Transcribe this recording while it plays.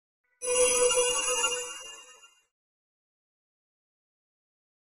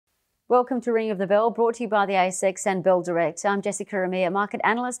Welcome to Ring of the Bell, brought to you by the ASX and Bell Direct. I'm Jessica Amir, market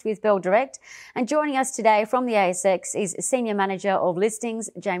analyst with Bell Direct, and joining us today from the ASX is Senior Manager of Listings,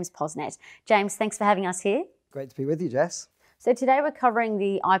 James Posnett. James, thanks for having us here. Great to be with you, Jess. So today we're covering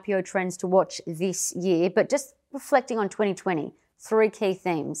the IPO trends to watch this year, but just reflecting on 2020, three key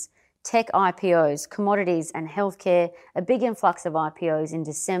themes: tech IPOs, commodities and healthcare, a big influx of IPOs in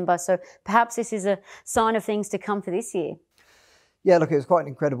December. So perhaps this is a sign of things to come for this year. Yeah, look, it was quite an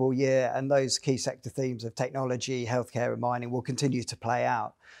incredible year, and those key sector themes of technology, healthcare and mining will continue to play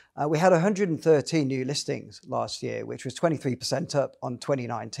out. We had 113 new listings last year, which was 23% up on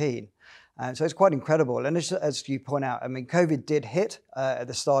 2019. So it's quite incredible. And as you point out, I mean, COVID did hit at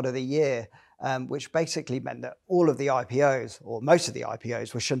the start of the year, which basically meant that all of the IPOs, or most of the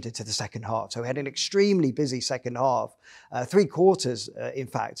IPOs, were shunted to the second half. So we had an extremely busy second half. Three quarters, in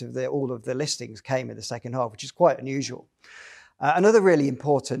fact, of all of the listings came in the second half, which is quite unusual. Another really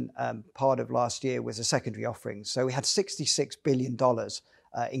important part of last year was the secondary offerings. So we had $66 billion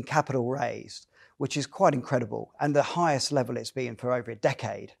in capital raised, which is quite incredible, and the highest level it's been for over a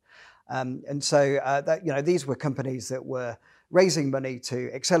decade. These were companies that were raising money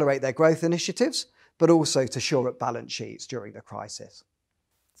to accelerate their growth initiatives, but also to shore up balance sheets during the crisis.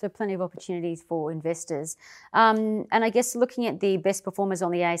 So plenty of opportunities for investors. And I guess looking at the best performers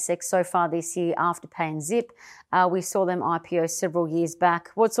on the ASX so far this year, Afterpay and Zip, we saw them IPO several years back.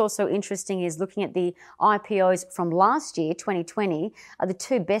 What's also interesting is looking at the IPOs from last year, 2020, the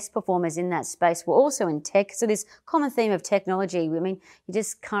two best performers in that space were also in tech. So this common theme of technology, I mean, you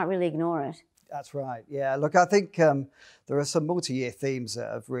just can't really ignore it. That's right. Yeah, look, I think there are some multi-year themes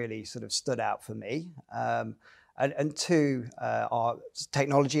that have really sort of stood out for me. And two are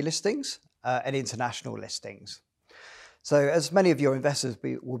technology listings and international listings. So as many of your investors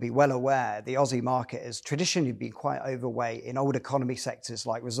will be well aware, the Aussie market has traditionally been quite overweight in old economy sectors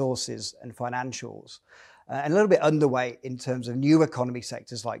like resources and financials, and a little bit underweight in terms of new economy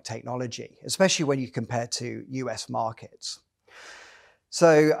sectors like technology, especially when you compare to US markets.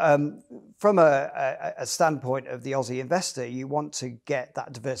 So from a standpoint of the Aussie investor, you want to get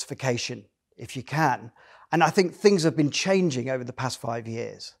that diversification if you can. And I think things have been changing over the past 5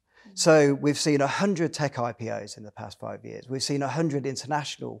 years. So we've seen 100 tech IPOs in the past 5 years. We've seen 100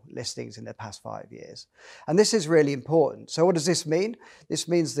 international listings in the past 5 years. And this is really important. So what does this mean? This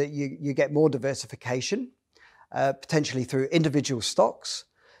means that you get more diversification, potentially through individual stocks,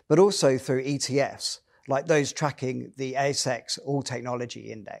 but also through ETFs, like those tracking the ASX All Technology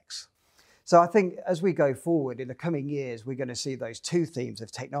Index. So I think as we go forward in the coming years, we're going to see those two themes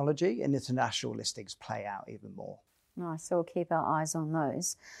of technology and international listings play out even more. Nice, so we'll keep our eyes on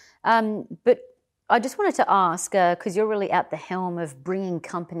those. But I just wanted to ask, because you're really at the helm of bringing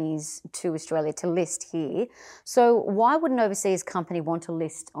companies to Australia to list here. So why would an overseas company want to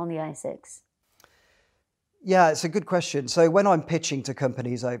list on the ASX? Yeah, it's a good question. So when I'm pitching to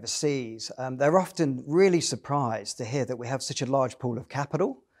companies overseas, they're often really surprised to hear that we have such a large pool of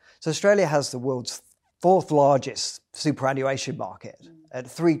capital. So Australia has the world's fourth largest superannuation market at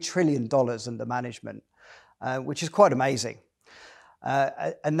 $3 trillion under management, which is quite amazing.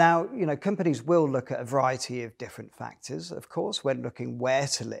 And now, companies will look at a variety of different factors, of course, when looking where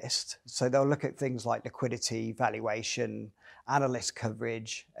to list. So they'll look at things like liquidity, valuation, analyst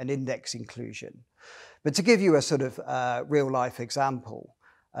coverage, and index inclusion. But to give you a sort of real life example,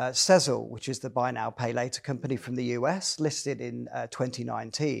 Sezzle, which is the buy now, pay later company from the US, listed in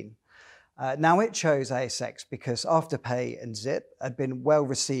 2019. Now it chose ASX because Afterpay and Zip had been well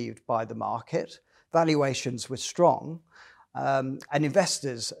received by the market, valuations were strong, and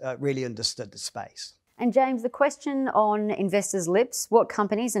investors really understood the space. And James, the question on investors' lips, what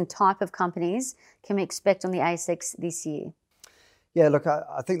companies and type of companies can we expect on the ASX this year? Yeah, look,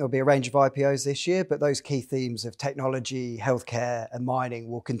 I think there'll be a range of IPOs this year, but those key themes of technology, healthcare and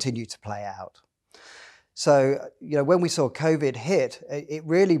mining will continue to play out. So, when we saw COVID hit, it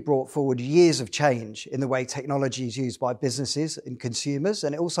really brought forward years of change in the way technology is used by businesses and consumers,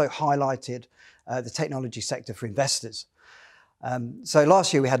 and it also highlighted the technology sector for investors. So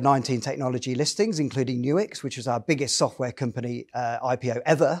last year we had 19 technology listings, including Nuix, which was our biggest software company IPO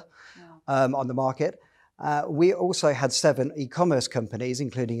ever on the market. We also had 7 e-commerce companies,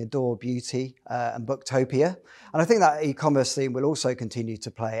 including Adore Beauty and Booktopia. And I think that e-commerce theme will also continue to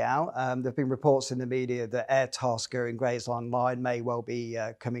play out. There have been reports in the media that Airtasker and Graze Online may well be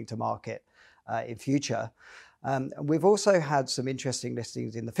coming to market in future. We've also had some interesting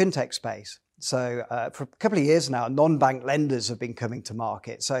listings in the fintech space. So for a couple of years now, non-bank lenders have been coming to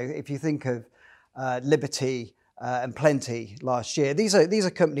market. So if you think of Liberty and Plenty last year, these are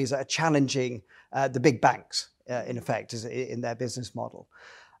companies that are challenging the big banks, in effect, in their business model.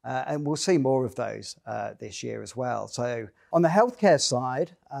 And we'll see more of those this year as well. So on the healthcare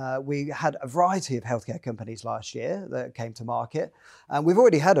side, we had a variety of healthcare companies last year that came to market. And we've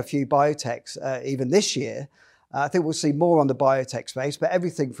already had a few biotechs even this year. I think we'll see more on the biotech space, but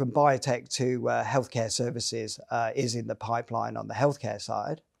everything from biotech to healthcare services is in the pipeline on the healthcare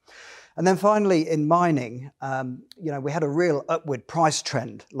side. And then finally, in mining, we had a real upward price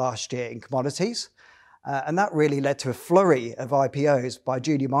trend last year in commodities. And that really led to a flurry of IPOs by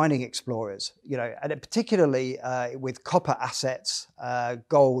junior mining explorers, and particularly with copper assets,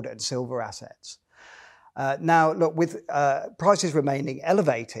 gold and silver assets. Now, look, with prices remaining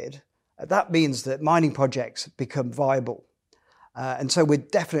elevated, that means that mining projects become viable. And so we're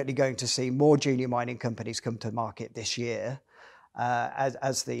definitely going to see more junior mining companies come to market this year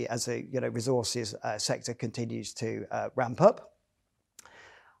as the resources sector continues to ramp up.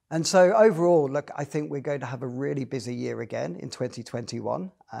 And so overall, look, I think we're going to have a really busy year again in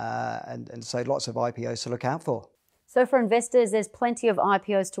 2021. And so lots of IPOs to look out for. So for investors, there's plenty of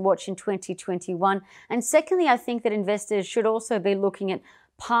IPOs to watch in 2021. And secondly, I think that investors should also be looking at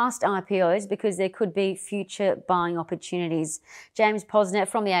past IPOs because there could be future buying opportunities. James Posnett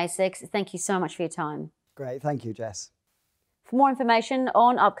from the ASX, thank you so much for your time. Great. Thank you, Jess. For more information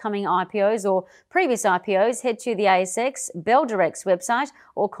on upcoming IPOs or previous IPOs, head to the ASX Bell Direct's website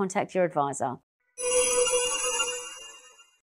or contact your advisor.